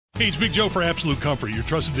Hey, it's Big Joe for Absolute Comfort, your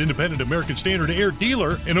trusted independent American Standard Air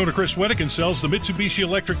dealer. And owner Chris Wedekin sells the Mitsubishi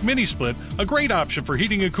Electric Mini Split, a great option for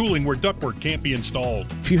heating and cooling where ductwork can't be installed.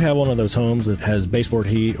 If you have one of those homes that has baseboard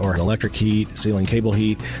heat or electric heat, ceiling cable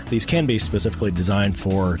heat, these can be specifically designed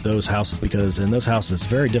for those houses because in those houses it's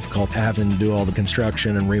very difficult having to do all the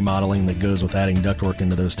construction and remodeling that goes with adding ductwork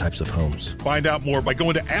into those types of homes. Find out more by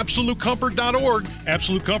going to AbsoluteComfort.org.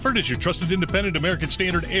 Absolute Comfort is your trusted independent American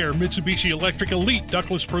Standard Air Mitsubishi Electric Elite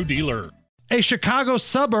Ductless Pro dealer. A Chicago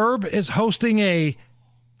suburb is hosting a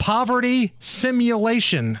poverty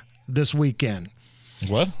simulation this weekend.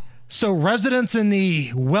 What? So residents in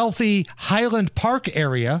the wealthy Highland Park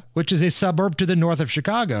area, which is a suburb to the north of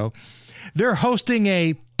Chicago, they're hosting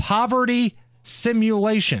a poverty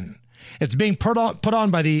simulation. It's being put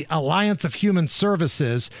on by the Alliance of Human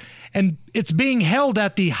Services, and it's being held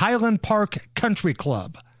at the Highland Park Country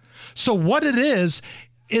Club. So what it is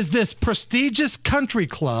this prestigious country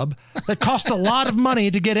club that costs a lot of money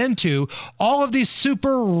to get into. All of these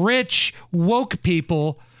super rich, woke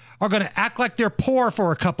people are going to act like they're poor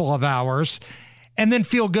for a couple of hours and then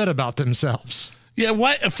feel good about themselves. Yeah,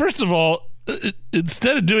 why? First of all,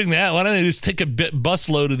 instead of doing that, why don't they just take a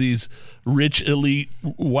busload of these rich, elite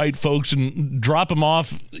white folks and drop them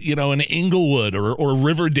off, in Inglewood or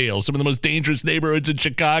Riverdale, some of the most dangerous neighborhoods in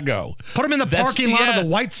Chicago. Put them in the parking lot of the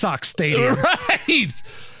White Sox stadium.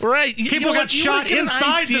 Right. People got shot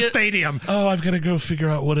inside the stadium. Oh, I've got to go figure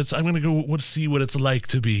out I'm going to go see what it's like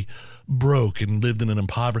to be broke and lived in an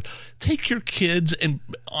impoverished. Take your kids and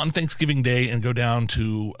on Thanksgiving Day and go down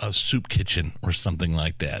to a soup kitchen or something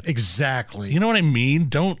like that. Exactly. You know what I mean?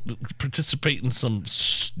 Don't participate in some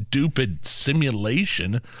stupid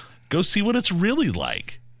simulation. Go see what it's really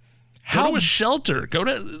like. Go to a shelter. Go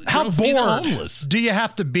how feed the bored homeless. Do you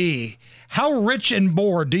have to be? How rich and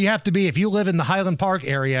bored do you have to be if you live in the Highland Park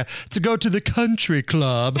area to go to the country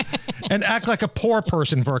club and act like a poor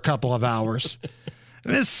person for a couple of hours?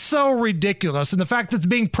 It's so ridiculous. And the fact that it's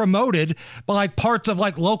being promoted by parts of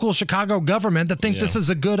local Chicago government that think this is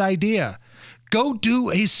a good idea. Go do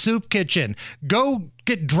a soup kitchen. Go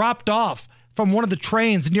get dropped off from one of the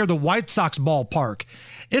trains near the White Sox ballpark.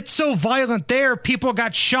 It's so violent there, people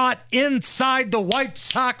got shot inside the White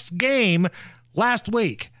Sox game last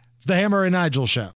week. It's the Hammer and Nigel Show.